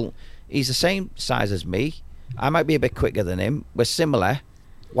thinking, well, he's the same size as me. I might be a bit quicker than him. We're similar.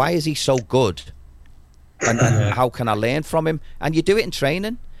 Why is he so good? And how can I learn from him? And you do it in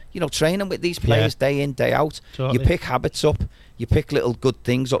training. Training with these players day in, day out. Totally. You pick habits up. You pick little good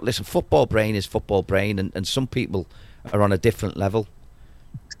things up. Listen, football brain is football brain, and some people are on a different level.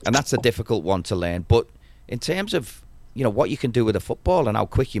 And that's a difficult one to learn. But in terms of, what you can do with a football and how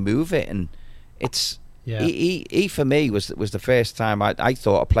quick you move it, and it's... Yeah. He for me was the first time I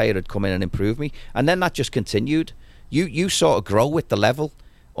thought a player had come in and improved me, and then that just continued. You sort of grow with the level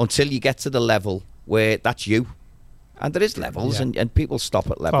until you get to the level where that's you. And there is levels, and people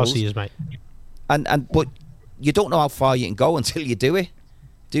stop at levels. Of course he is, mate. But you don't know how far you can go until you do it,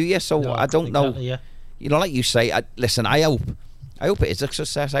 do you? So No, I don't know. exactly, yeah. You know, like you say, listen, I hope it is a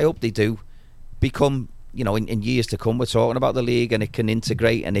success. I hope they do become, you know, in years to come, we're talking about the league and it can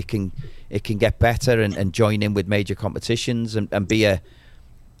integrate and it can get better and join in with major competitions and be a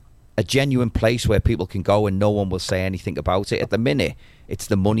genuine place where people can go and no one will say anything about it. At the minute, it's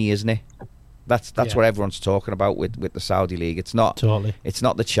the money, isn't it? That's what everyone's talking about with the Saudi league. It's not It's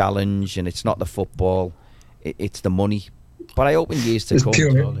not the challenge and it's not the football. It's the money. But I hope in years to come, pure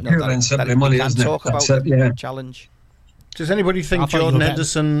and simply money, we can isn't talk it? about the challenge. Does anybody think Jordan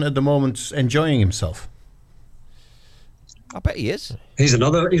Henderson at the moment enjoying himself? I bet he is. He's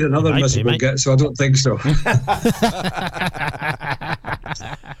another miserable git, so I don't think so.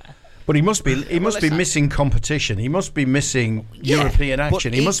 But he must be missing competition. He must be missing European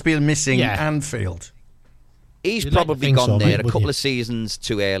action. He must be missing Anfield. He's probably gone there a couple of seasons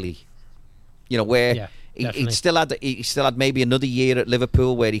too early. You know, where he still had maybe another year at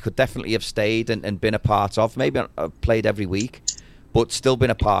Liverpool where he could definitely have stayed and been a part of. Maybe played every week, but still been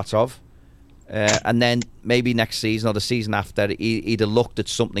a part of. And then maybe next season or the season after, he'd have looked at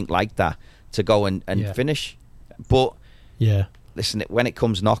something like that to go and finish. But listen, when it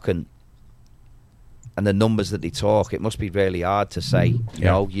comes knocking, and the numbers that they talk, it must be really hard to say. You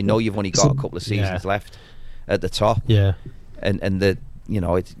know, you've only got a couple of seasons left at the top. Yeah, and the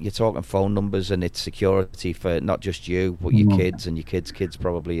you're talking phone numbers and it's security for not just you but your kids and your kids' kids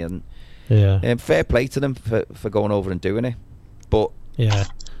probably. And fair play to them for going over and doing it. But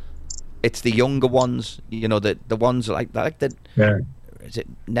it's the younger ones, you know, the ones like that. Is it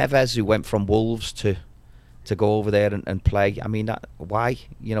Neves who went from Wolves to go over there and play? I mean, why?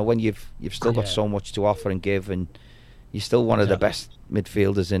 You know, when you've still got so much to offer and give, and you're still one of the best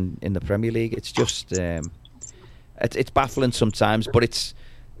midfielders in the Premier League. It's just it's baffling sometimes, but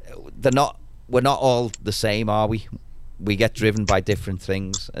we're not all the same, are we? We get driven by different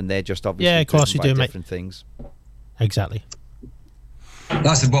things, and they're just obviously of course driven you do, by different things. Exactly.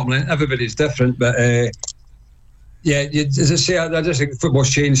 That's the bottom line. Everybody's different, but as I say, I just think football's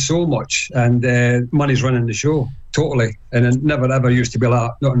changed so much, and money's running the show totally, and it never ever used to be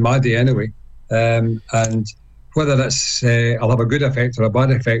like that, not in my day anyway. And whether that's will have a good effect or a bad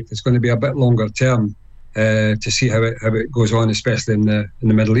effect, it's going to be a bit longer term to see how it goes on, especially in the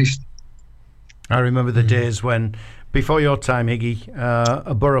Middle East. I remember the days when, before your time, Higgy,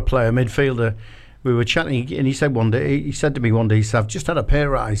 a Boro player, midfielder, we were chatting, and he said to me one day, he said, "I've just had a pay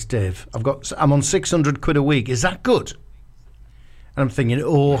rise, Dave. I'm on 600 quid a week. Is that good?" And I'm thinking,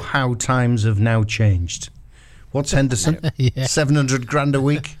 how times have now changed. What's Henderson? 700 grand a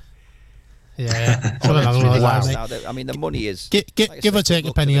week. Yeah. I mean, the money is give or take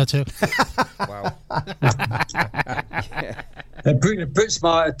a penny or two. Wow. It puts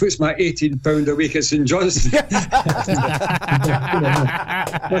my £18 a week at St John's.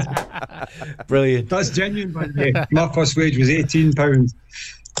 Brilliant. That's genuine, by the way. My first wage was £18.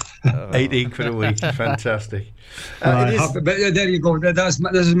 18 quid a week. Fantastic. But there you go. This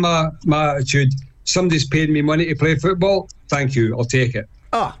is my attitude. Somebody's paying me money to play football. Thank you. I'll take it.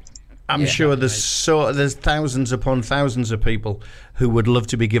 I'm sure there's thousands upon thousands of people who would love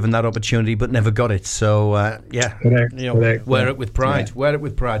to be given that opportunity but never got it. So correct. Wear it with pride. Yeah. Wear it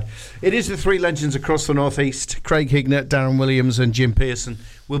with pride. It is the three legends across the northeast: Craig Hignett, Darren Williams, and Jim Pearson.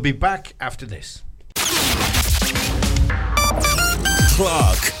 We'll be back after this.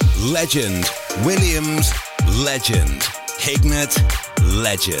 Clark, legend. Williams, legend. Hignett,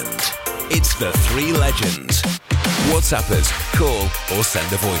 legend. It's the three legends. WhatsApp us, call or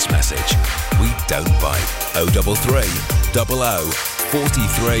send a voice message. We don't bite. 033 00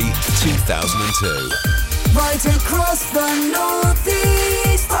 43 2002. Right across the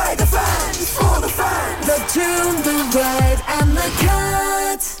northeast, by the fans, for the fans. The tune, the red and the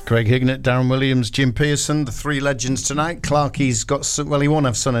cat. Craig Hignett, Darren Williams, Jim Pearson, the three legends tonight. Clarkie's got he won't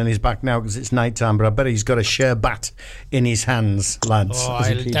have sun on his back now because it's night time, but I bet he's got a share bat in his hands, lads. Oh,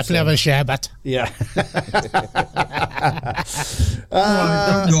 I'll definitely have a share bat. Yeah.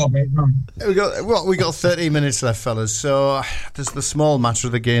 We got 13 minutes left, fellas. So there's the small matter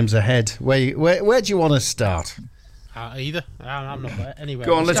of the games ahead. Where do you want to start? Either. I'm not anywhere.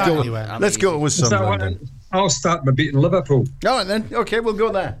 Go on, let's go. Let's go with Sunderland. I'll start by beating Liverpool. All right then. Okay, we'll go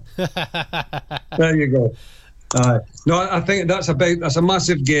there. There you go. No, I think that's a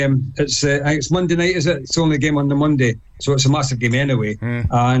massive game. It's Monday night, is it? It's the only game on the Monday, so it's a massive game anyway.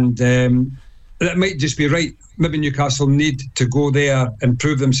 And it might just be right. Maybe Newcastle need to go there and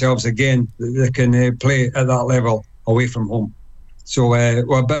prove themselves again that they can play at that level away from home. So with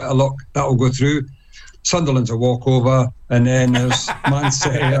a bit of luck, that will go through. Sunderland's a walkover, and then there's Man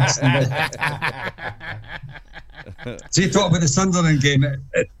City. See, talk about the Sunderland game.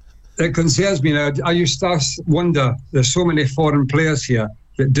 It concerns me now. I used to wonder, there's so many foreign players here,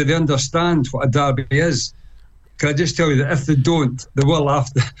 but do they understand what a derby is? Can I just tell you that if they don't, they will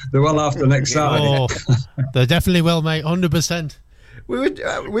after next Saturday. Oh, they definitely will, mate. 100%. We were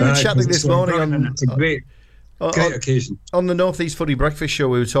chatting this morning on. It's a great occasion. On the North East Footy Breakfast Show,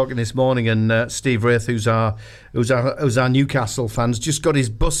 we were talking this morning, and Steve Wraith, who's our Newcastle fans, just got his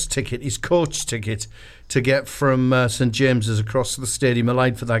bus ticket, his coach ticket, to get from St James's across to the Stadium of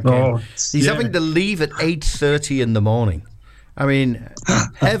Light for that game. He's having to leave at 8:30 in the morning. I mean,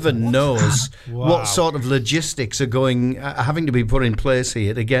 heaven knows what sort of logistics are having to be put in place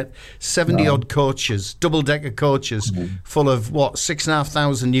here to get 70-odd coaches, double-decker coaches, full of,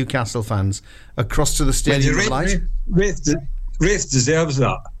 6,500 Newcastle fans across to the Stadium of Light. Wraith deserves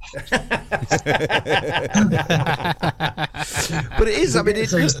that. But it is, I mean,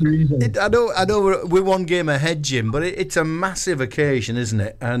 I know we're one game ahead, Jim, but it's a massive occasion, isn't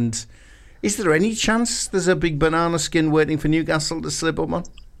it? And is there any chance there's a big banana skin waiting for Newcastle to slip up on?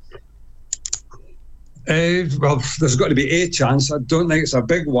 Well, there's got to be a chance. I don't think it's a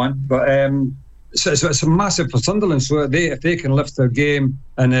big one, but so it's a massive for Sunderland. So if they can lift their game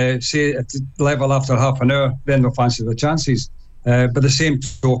and say at the level after half an hour, then they'll fancy their chances. But the same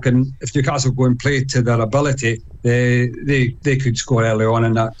token, if Newcastle go and play to their ability, they could score early on,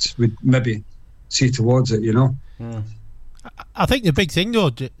 and that would maybe see towards it, you know. I think the big thing, though,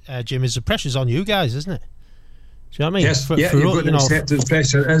 Jim, is the pressure's on you guys, isn't it? Do you know what I mean? Yes, you've got to accept the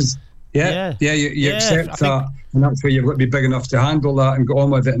pressure is. You accept that, and that's where you've got to be big enough to handle that and go on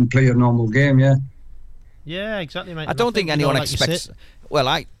with it and play your normal game, Yeah, exactly, mate. I don't think anyone expects... Well,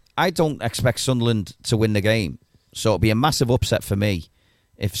 I don't expect Sunderland to win the game, so it'll be a massive upset for me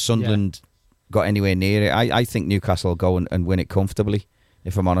if Sunderland got anywhere near it. I think Newcastle will go and win it comfortably.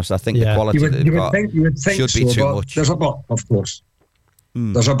 If I'm honest, I think the quality they've got should be too much. There's a but, of course.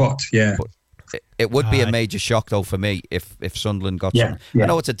 There's a but, yeah. But it would be a major shock, though, for me if Sunderland got some. I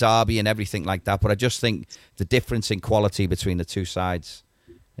know it's a derby and everything like that, but I just think the difference in quality between the two sides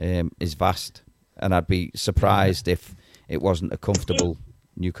is vast, and I'd be surprised if it wasn't a comfortable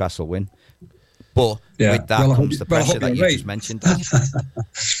Newcastle win. But with that comes the pressure that you just mentioned.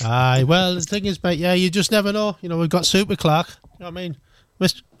 Well, the thing is, mate, you just never know. You know, we've got Super Clark. You know what I mean?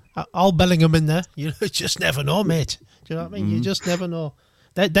 All Bellingham in there. You just never know, mate. Do you know what I mean? You just never know.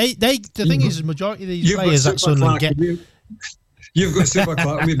 The thing is, the majority of these players at Sunderland get... You've got Super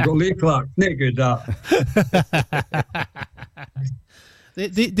Clark, we've got Lee Clark. Not good, that.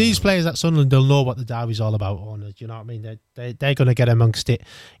 These players at Sunderland, they'll know what the derby's all about, do you know what I mean? They're going to get amongst it.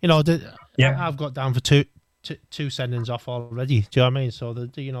 You know, I've got down for two sendings off already. Do you know what I mean? So,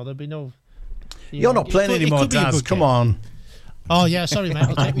 there'll be no... You're not playing anymore, Daz. Come on. Oh, yeah, sorry, mate.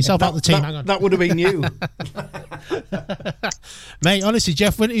 I'll take myself out the team. Hang on. That would have been you. Mate, honestly,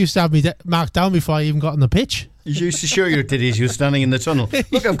 Jeff Winter used to have me marked down before I even got on the pitch. You used to show you did you were standing in the tunnel.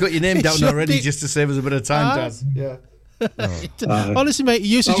 Look, I've got your name down already just to save us a bit of time, Daz. Yeah. Honestly, mate, he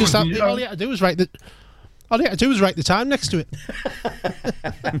used to just have... All he had to do was write the time next to it.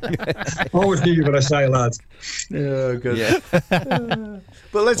 Always knew you were a shy lad. Yeah, good. Yeah.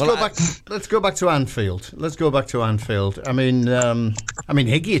 But let's go back to Anfield. I mean,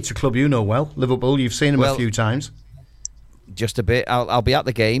 Higgy, it's a club you know well. Liverpool, you've seen him a few times. Just a bit. I'll be at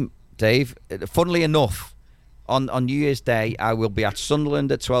the game, Dave. Funnily enough, on New Year's Day, I will be at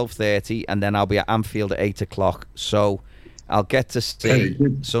Sunderland at 12:30, and then I'll be at Anfield at 8 o'clock. So I'll get to see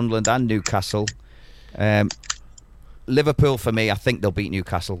Sunderland and Newcastle. Liverpool, for me, I think they'll beat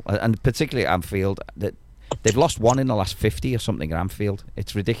Newcastle, and particularly at Anfield. They've lost one in the last 50 or something at Anfield.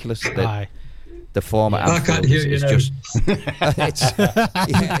 It's ridiculous. The form at Anfield is just...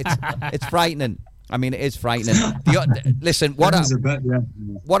 it's frightening. I mean, it is frightening. Listen, what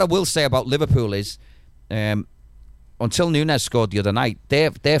I will say about Liverpool is, until Núñez scored the other night,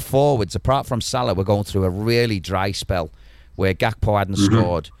 their forwards, apart from Salah, were going through a really dry spell where Gakpo hadn't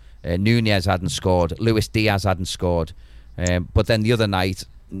scored, Núñez hadn't scored, Luis Diaz hadn't scored. But then the other night,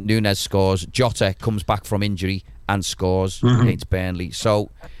 Núñez scores, Jota comes back from injury and scores against Burnley. So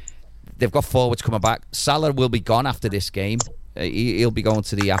they've got forwards coming back. Salah will be gone after this game. He'll be going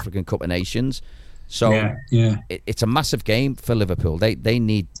to the African Cup of Nations. So it's a massive game for Liverpool. They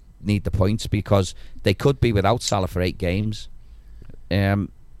need the points because they could be without Salah for 8 games.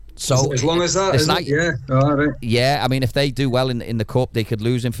 So as long as that, isn't it? All right. Yeah, I mean, if they do well in the Cup, they could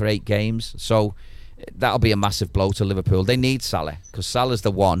lose him for 8 games. So that'll be a massive blow to Liverpool. They need Salah because Salah's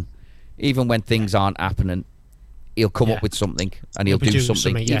the one. Even when things aren't happening, he'll come up with something and he'll do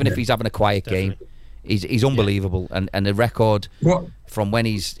something. Even if he's having a quiet game, He's unbelievable, and the record from when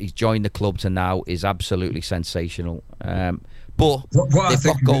he's joined the club to now is absolutely sensational. But they've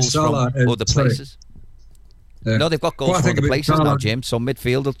got goals from other places. Yeah. No, they've got goals from other places now, Jim. So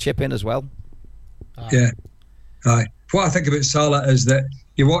midfield will chip in as well. Yeah. Aye. What I think about Salah is that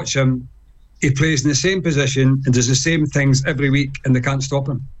you watch him, he plays in the same position and does the same things every week, and they can't stop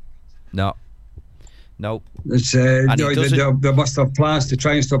him. No. It's, they must have plans to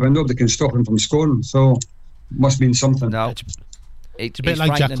try and stop him. Nobody can stop him from scoring, so it must mean something. No. It's a bit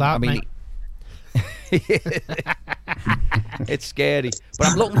like Jack Clark, mate. It's scary, but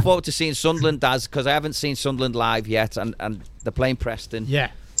I'm looking forward to seeing Sunderland, because I haven't seen Sunderland live yet, and they're playing Preston.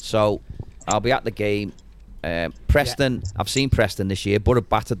 Yeah. So I'll be at the game. Preston, I've seen Preston this year. Boro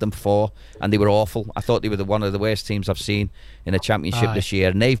battered them 4, and they were awful. I thought they were one of the worst teams I've seen in the Championship this year,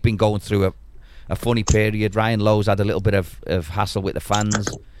 and they've been going through a funny period. Ryan Lowe's had a little bit of hassle with the fans.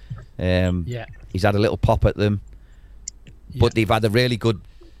 He's had a little pop at them, but they've had a really good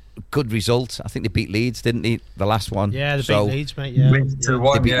result. I think they beat Leeds, didn't they? The last one. Yeah, they beat Leeds, mate. Yeah.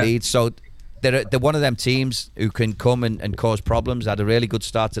 They beat Leeds. So they're one of them teams who can come and cause problems. Had a really good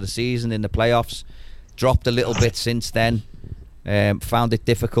start to the season in the playoffs. Dropped a little bit since then. Found it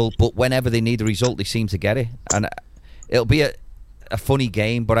difficult, but whenever they need a result, they seem to get it. And it'll be a funny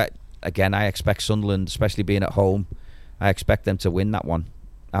game, but I expect Sunderland, especially being at home, I expect them to win that one.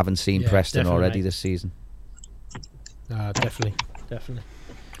 I haven't seen Preston already this season. Definitely.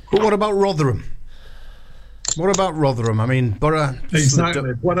 But what about Rotherham? I mean, Boro...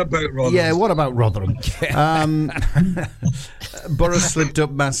 Exactly. What about Rotherham? Yeah, what about Rotherham? Boro slipped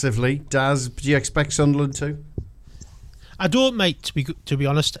up massively. Daz, do you expect Sunderland to? I don't, mate, to be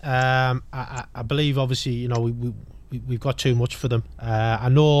honest. I believe, obviously, you know, we've got too much for them. I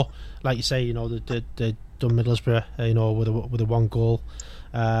know, like you say, you know, they done Middlesbrough, you know, with a 1 goal.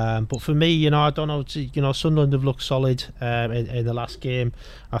 But for me, you know, I don't know. You know, Sunderland have looked solid in the last game.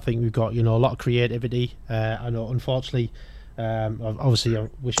 I think we've got, you know, a lot of creativity. I know, unfortunately, obviously, I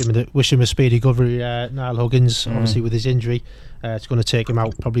wish him a speedy recovery. Niall Huggins, obviously, with his injury, it's going to take him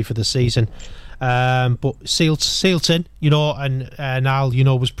out probably for the season. But Sealton, you know, and Niall, you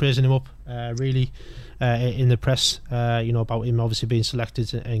know, was praising him up really in the press, you know, about him obviously being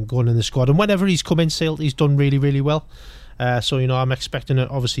selected and going in the squad. And whenever he's come in, he's done really, really well. So, you know, I'm expecting,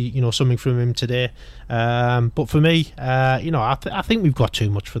 obviously, you know, something from him today. But for me, you know, I think we've got too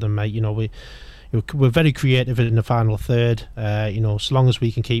much for them, mate. You know, we're very creative in the final third. You know, so long as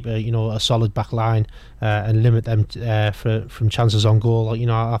we can keep a solid back line and limit them from chances on goal, you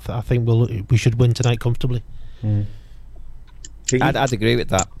know, I think we should win tonight comfortably. I'd agree with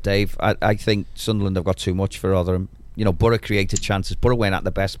that, Dave. I think Sunderland have got too much for Rotherham. You know, Boro created chances. Boro weren't at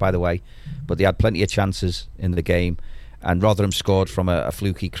the best, by the way, but they had plenty of chances in the game. And Rotherham scored from a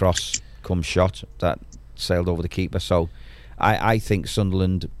fluky cross come shot that sailed over the keeper. So I think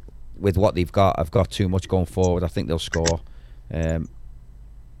Sunderland, with what they've got, have got too much going forward. I think they'll score. I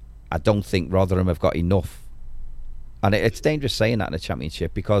don't think Rotherham have got enough. And it's dangerous saying that in the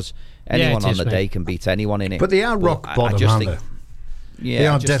Championship, because anyone on the day can beat anyone in it. But they are rock bottom, aren't they? Yeah, they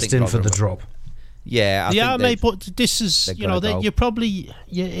are destined for the drop. Yeah, mate. But this is, you know, you're probably,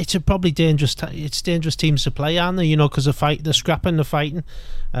 it's probably dangerous. It's dangerous teams to play, aren't they? You know, because they're scrapping, they're fighting.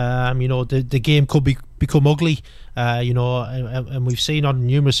 You know, the game could become ugly. You know, and we've seen on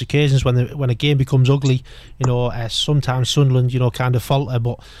numerous occasions when a game becomes ugly, you know, sometimes Sunderland, you know, kind of falter.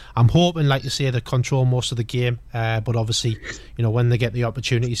 But I'm hoping, like you say, they control most of the game. But obviously, you know, when they get the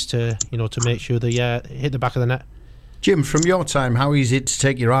opportunities to make sure they hit the back of the net. Jim, from your time, how easy it to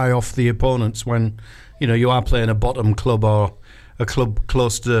take your eye off the opponents when, you know, you are playing a bottom club or a club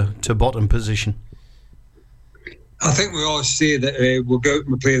close to bottom position? I think we always say that we'll go out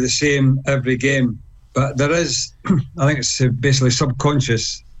and play the same every game, but there is, I think it's basically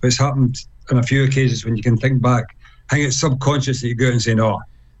subconscious. It's happened on a few occasions when you can think back. I think it's subconscious that you go out and say, no,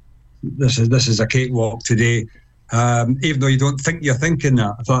 this is a cakewalk today, even though you don't think you're thinking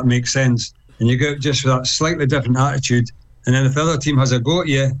that, if that makes sense. And you go just with that slightly different attitude. And then if the other team has a go at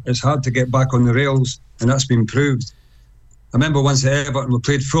you, it's hard to get back on the rails, and that's been proved. I remember once at Everton, we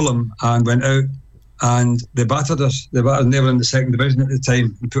played Fulham and went out, and they battered us. They were in the second division at the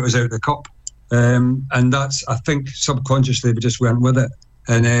time and put us out of the cup. And that's, I think, subconsciously we just went with it.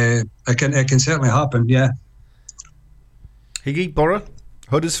 And it can certainly happen, yeah. Higgy, Boro,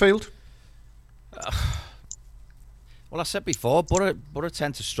 Huddersfield? Well, I said before, Boro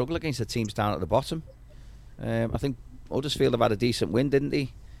tend to struggle against the teams down at the bottom. I think Huddersfield have had a decent win, didn't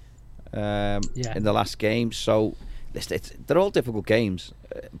they? In the last game. So they're all difficult games.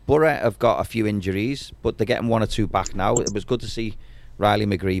 Boro have got a few injuries, but they're getting 1 or 2 back now. It was good to see Riley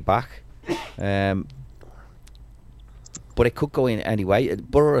McGree back. But it could go in anyway.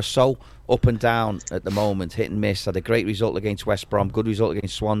 Boro are so up and down at the moment, hit and miss. Had a great result against West Brom, good result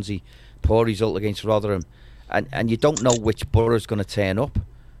against Swansea, poor result against Rotherham, and you don't know which Boro's going to turn up.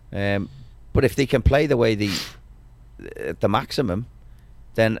 But if they can play the way the maximum,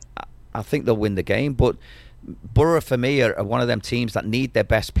 then I think they'll win the game. But Boro, for me, are one of them teams that need their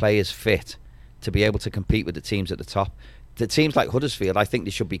best players fit to be able to compete with the teams at the top. The teams like Huddersfield, I think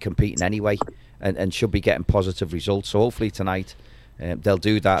they should be competing anyway and should be getting positive results. So hopefully tonight they'll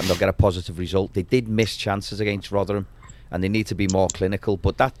do that and they'll get a positive result. They did miss chances against Rotherham and they need to be more clinical,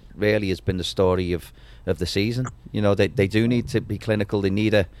 but that really has been the story of the season. You know, they do need to be clinical. They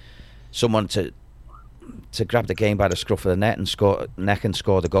need someone to grab the game by the scruff of the neck and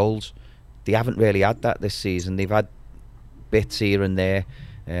score the goals. They haven't really had that this season. They've had bits here and there.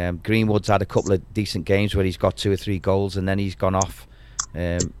 Greenwood's had a couple of decent games where he's got 2 or 3 goals and then he's gone off,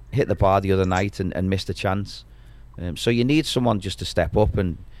 hit the bar the other night and missed a chance. So you need someone just to step up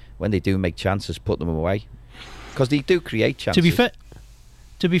and when they do make chances, put them away, because they do create chances.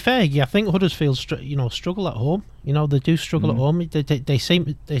 To be fair, yeah, I think Huddersfield struggle at home. You know, they do struggle at home. They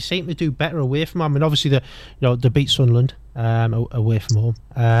seem to do better away from home. I mean, obviously they beat Sunderland away from home.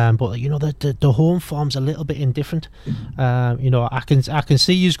 But you know, the home form's a little bit indifferent. You know, I can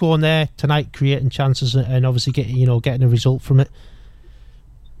see you going there tonight, creating chances and obviously getting a result from it.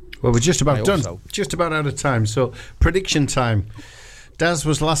 Well, we're just about done. Just about out of time. So prediction time. Daz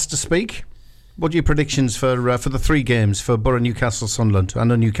was last to speak. What are your predictions for the 3 games for Boro, Newcastle, Sunderland? I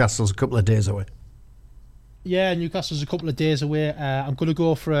know Newcastle's a couple of days away. Yeah, Newcastle's a couple of days away. I'm going to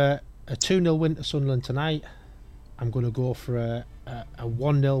go for a 2-0 win to Sunderland tonight. I'm going to go for a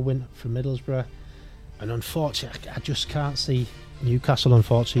 1-0 win for Middlesbrough. And unfortunately, I just can't see Newcastle,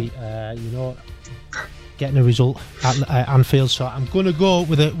 unfortunately, getting a result at Anfield. So I'm going to go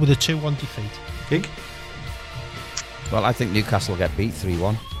with a 2-1 defeat. Gig? Well, I think Newcastle will get beat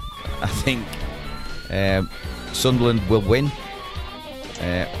 3-1. I think Sunderland will win,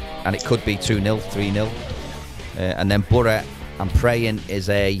 and it could be 2-0, 3-0. And then Boro, I'm praying, is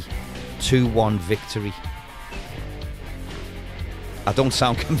a 2-1 victory. I don't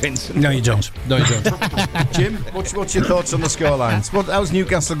sound convincing. No, you don't. Jim, what's your thoughts on the scorelines? How's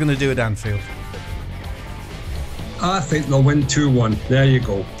Newcastle going to do at Anfield? I think they'll win 2-1. There you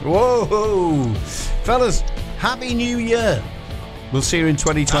go. Whoa, fellas! Happy New Year. We'll see you in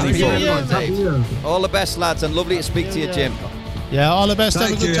 2024. All the best, lads, and lovely to speak to you, Jim. Yeah, all the best.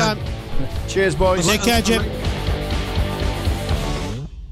 Have a good time. Cheers, boys. Take care, Jim.